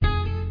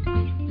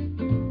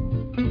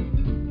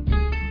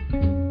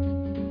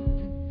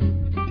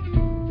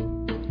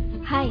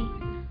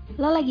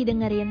lagi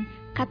dengerin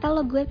Kata Lo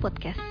Gue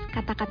Podcast,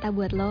 kata-kata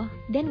buat lo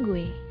dan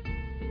gue.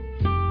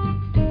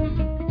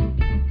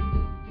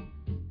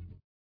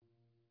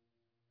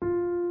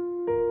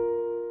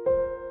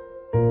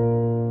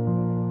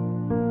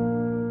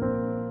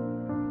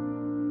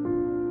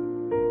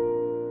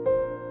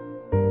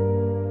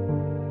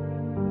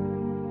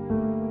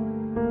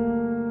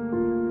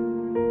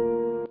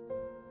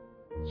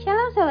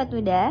 Shalom Sobat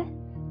Muda,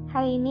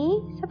 hari ini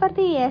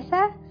seperti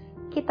biasa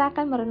kita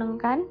akan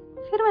merenungkan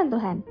firman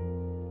Tuhan.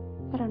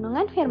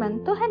 Renungan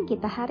firman Tuhan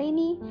kita hari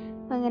ini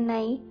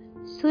mengenai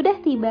Sudah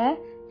Tiba,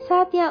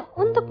 Saatnya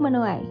untuk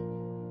Menuai.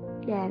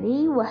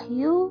 Dari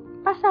Wahyu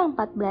pasal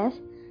 14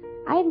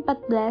 ayat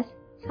 14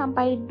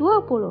 sampai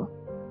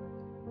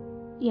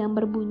 20. Yang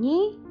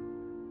berbunyi,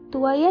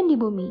 tuaian di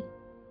bumi.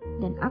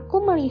 Dan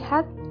aku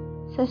melihat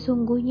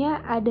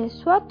sesungguhnya ada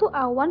suatu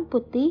awan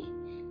putih,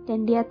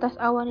 dan di atas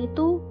awan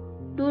itu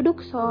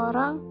duduk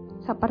seorang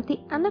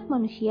seperti anak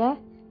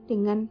manusia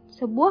dengan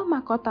sebuah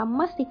mahkota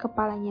emas di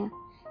kepalanya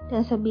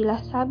dan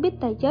sebilah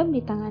sabit tajam di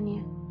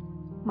tangannya.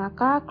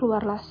 Maka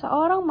keluarlah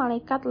seorang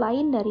malaikat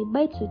lain dari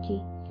bait suci,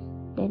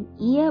 dan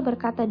ia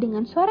berkata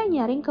dengan suara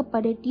nyaring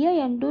kepada dia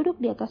yang duduk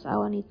di atas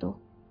awan itu,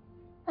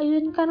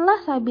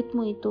 "Ayunkanlah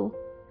sabitmu itu,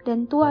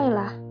 dan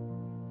tuailah,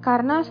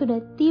 karena sudah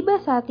tiba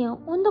saatnya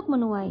untuk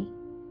menuai,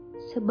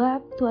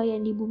 sebab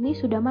tuaian di bumi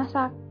sudah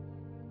masak."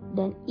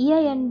 Dan ia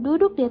yang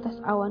duduk di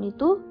atas awan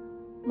itu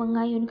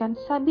mengayunkan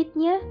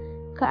sabitnya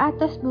ke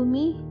atas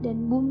bumi,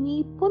 dan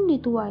bumi pun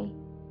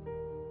dituai.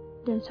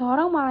 Dan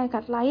seorang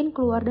malaikat lain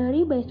keluar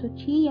dari bait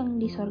suci yang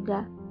di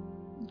sorga.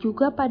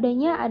 Juga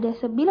padanya ada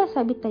sebilah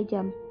sabit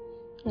tajam.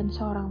 Dan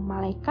seorang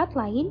malaikat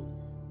lain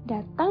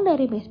datang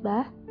dari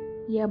mezbah.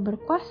 Ia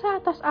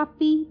berkuasa atas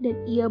api,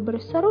 dan ia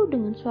berseru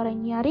dengan suara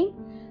nyaring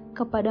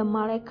kepada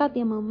malaikat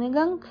yang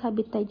memegang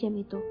sabit tajam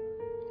itu.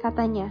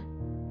 Katanya,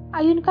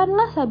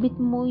 "Ayunkanlah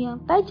sabitmu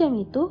yang tajam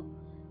itu,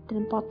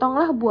 dan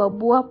potonglah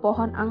buah-buah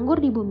pohon anggur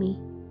di bumi,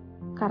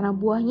 karena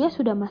buahnya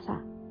sudah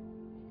masak."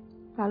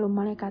 Lalu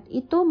malaikat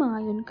itu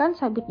mengayunkan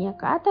sabitnya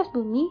ke atas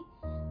bumi,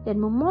 dan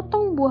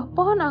memotong buah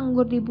pohon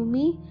anggur di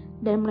bumi,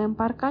 dan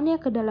melemparkannya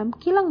ke dalam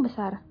kilang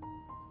besar,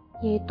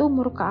 yaitu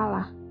murka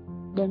Allah.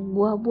 Dan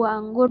buah-buah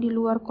anggur di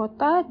luar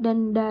kota,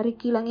 dan dari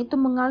kilang itu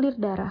mengalir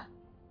darah.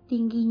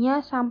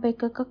 Tingginya sampai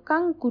ke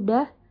kekang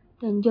kuda,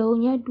 dan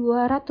jauhnya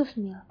 200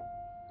 mil.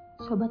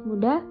 Sobat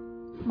muda,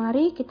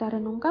 mari kita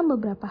renungkan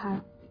beberapa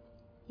hal.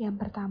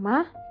 Yang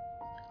pertama,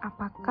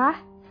 apakah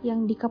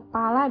yang di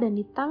kepala dan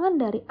di tangan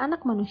dari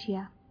anak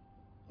manusia?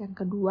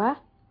 Yang kedua,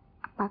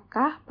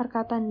 apakah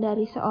perkataan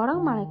dari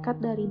seorang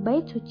malaikat dari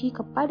bait suci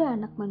kepada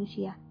anak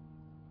manusia?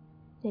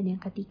 Dan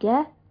yang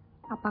ketiga,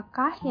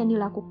 apakah yang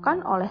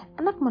dilakukan oleh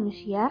anak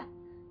manusia,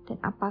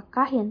 dan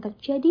apakah yang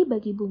terjadi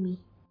bagi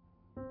bumi?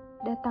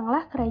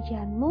 Datanglah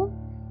kerajaanmu,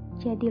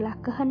 jadilah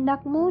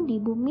kehendakmu di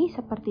bumi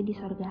seperti di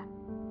sorga.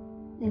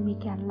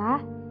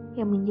 Demikianlah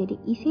yang menjadi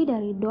isi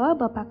dari doa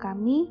Bapa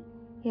kami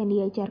yang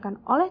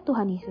diajarkan oleh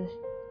Tuhan Yesus,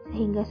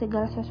 sehingga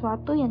segala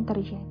sesuatu yang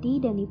terjadi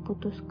dan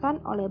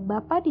diputuskan oleh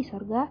Bapa di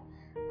sorga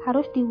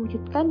harus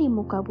diwujudkan di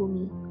muka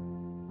bumi.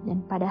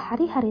 Dan pada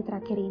hari-hari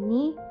terakhir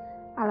ini,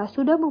 Allah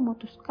sudah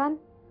memutuskan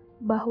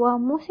bahwa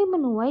musim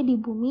menuai di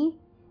bumi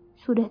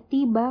sudah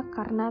tiba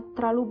karena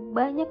terlalu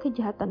banyak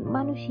kejahatan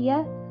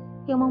manusia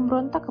yang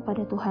memberontak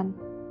kepada Tuhan.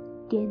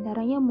 Di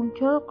antaranya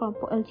muncul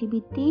kelompok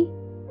LGBT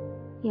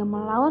yang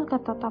melawan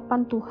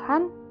ketetapan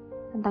Tuhan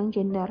tentang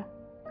gender.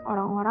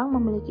 Orang-orang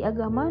memiliki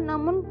agama,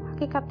 namun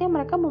hakikatnya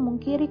mereka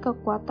memungkiri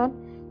kekuatan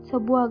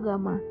sebuah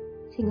agama,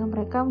 sehingga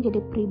mereka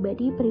menjadi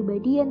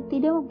pribadi-pribadi yang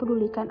tidak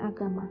mempedulikan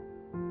agama.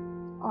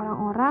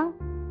 Orang-orang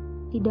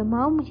tidak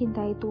mau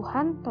mencintai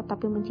Tuhan,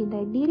 tetapi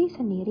mencintai diri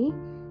sendiri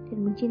dan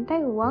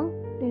mencintai uang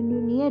dan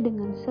dunia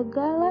dengan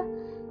segala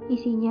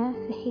isinya,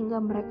 sehingga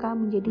mereka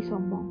menjadi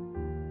sombong.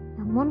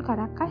 Namun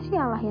karena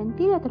kasih Allah yang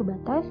tidak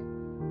terbatas,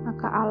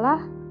 maka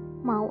Allah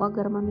mau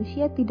agar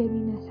manusia tidak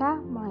binasa,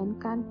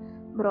 melainkan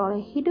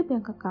beroleh hidup yang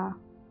kekal.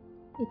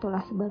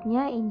 Itulah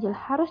sebabnya Injil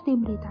harus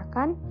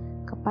diberitakan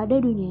kepada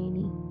dunia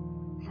ini.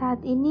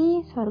 Saat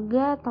ini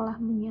sorga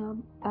telah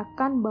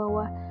menyatakan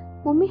bahwa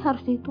bumi harus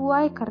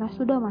dituai karena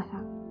sudah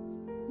masak.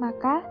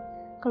 Maka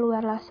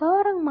keluarlah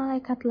seorang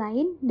malaikat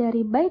lain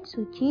dari bait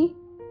suci,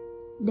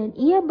 dan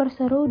ia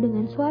berseru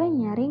dengan suara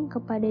nyaring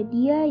kepada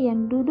dia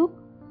yang duduk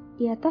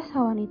di atas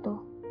awan itu,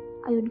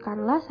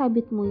 "Ayunkanlah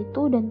sabitmu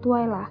itu dan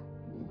tuailah,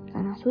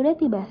 karena sudah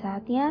tiba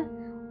saatnya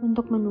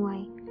untuk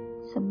menuai.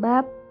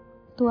 Sebab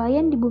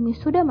tuaian di bumi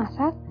sudah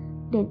masak."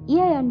 Dan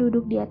ia yang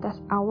duduk di atas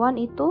awan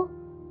itu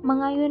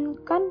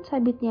mengayunkan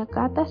sabitnya ke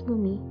atas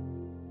bumi,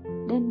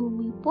 dan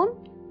bumi pun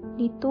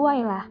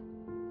dituailah.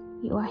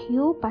 Di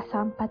Wahyu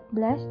pasal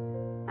 14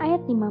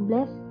 ayat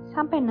 15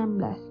 sampai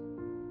 16.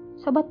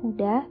 Sobat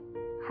muda,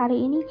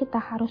 hari ini kita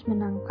harus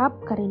menangkap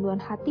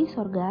kerinduan hati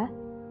sorga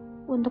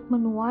untuk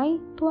menuai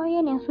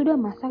tuaian yang sudah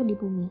masak di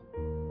bumi,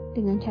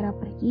 dengan cara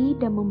pergi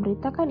dan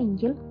memberitakan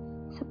Injil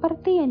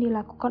seperti yang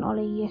dilakukan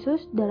oleh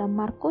Yesus dalam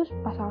Markus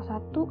pasal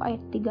 1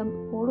 ayat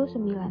 39.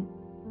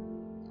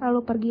 Lalu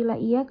pergilah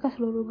ia ke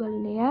seluruh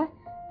Galilea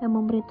yang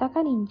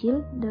memberitakan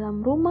Injil dalam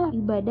rumah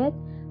ibadat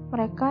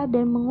mereka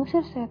dan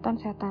mengusir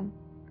setan-setan.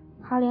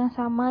 Hal yang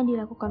sama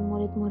dilakukan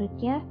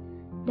murid-muridnya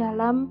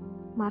dalam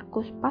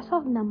Markus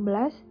pasal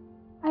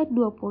 16 ayat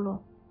 20.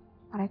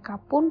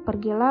 Mereka pun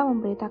pergilah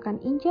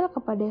memberitakan Injil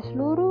kepada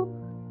seluruh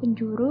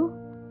penjuru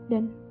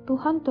dan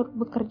Tuhan turut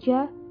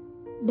bekerja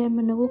dan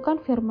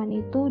meneguhkan firman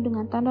itu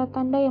dengan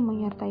tanda-tanda yang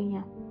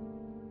menyertainya.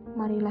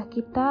 Marilah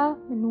kita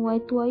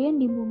menuai tuaian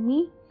di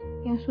bumi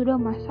yang sudah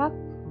masak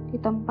di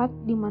tempat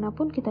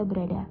dimanapun kita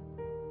berada,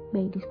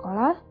 baik di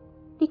sekolah,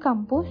 di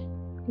kampus,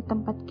 di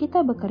tempat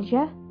kita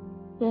bekerja,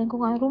 di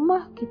lingkungan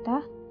rumah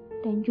kita,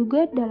 dan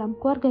juga dalam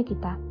keluarga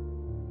kita,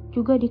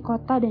 juga di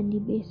kota dan di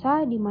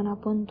desa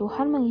dimanapun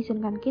Tuhan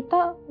mengizinkan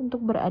kita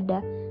untuk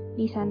berada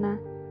di sana,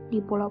 di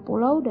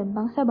pulau-pulau dan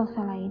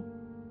bangsa-bangsa lain.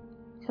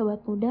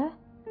 Sobat muda,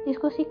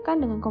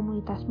 diskusikan dengan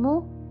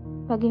komunitasmu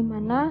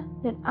bagaimana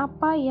dan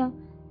apa yang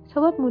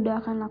sobat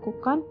muda akan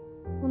lakukan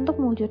untuk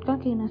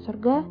mewujudkan keinginan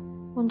surga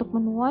untuk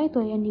menuai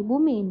tuaian di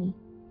bumi ini.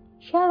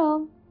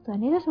 Shalom,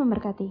 Tuhan Yesus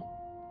memberkati.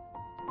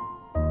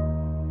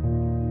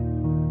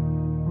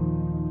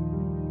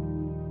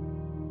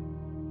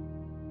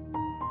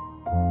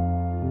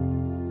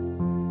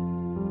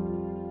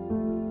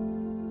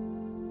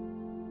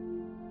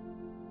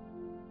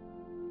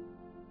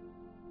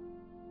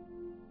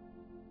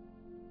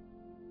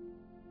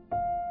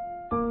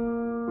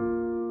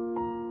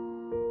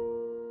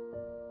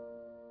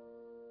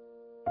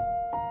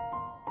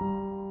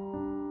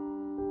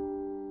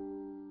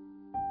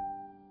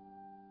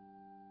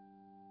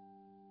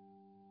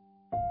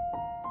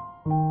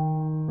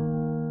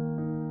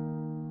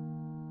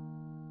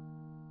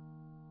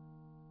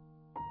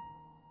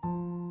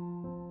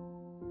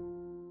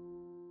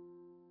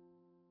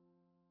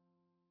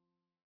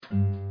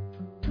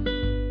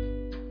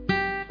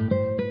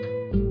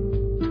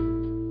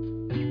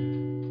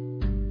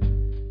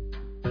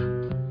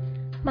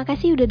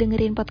 Makasih udah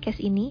dengerin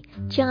podcast ini.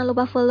 Jangan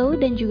lupa follow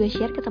dan juga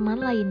share ke teman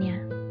lainnya.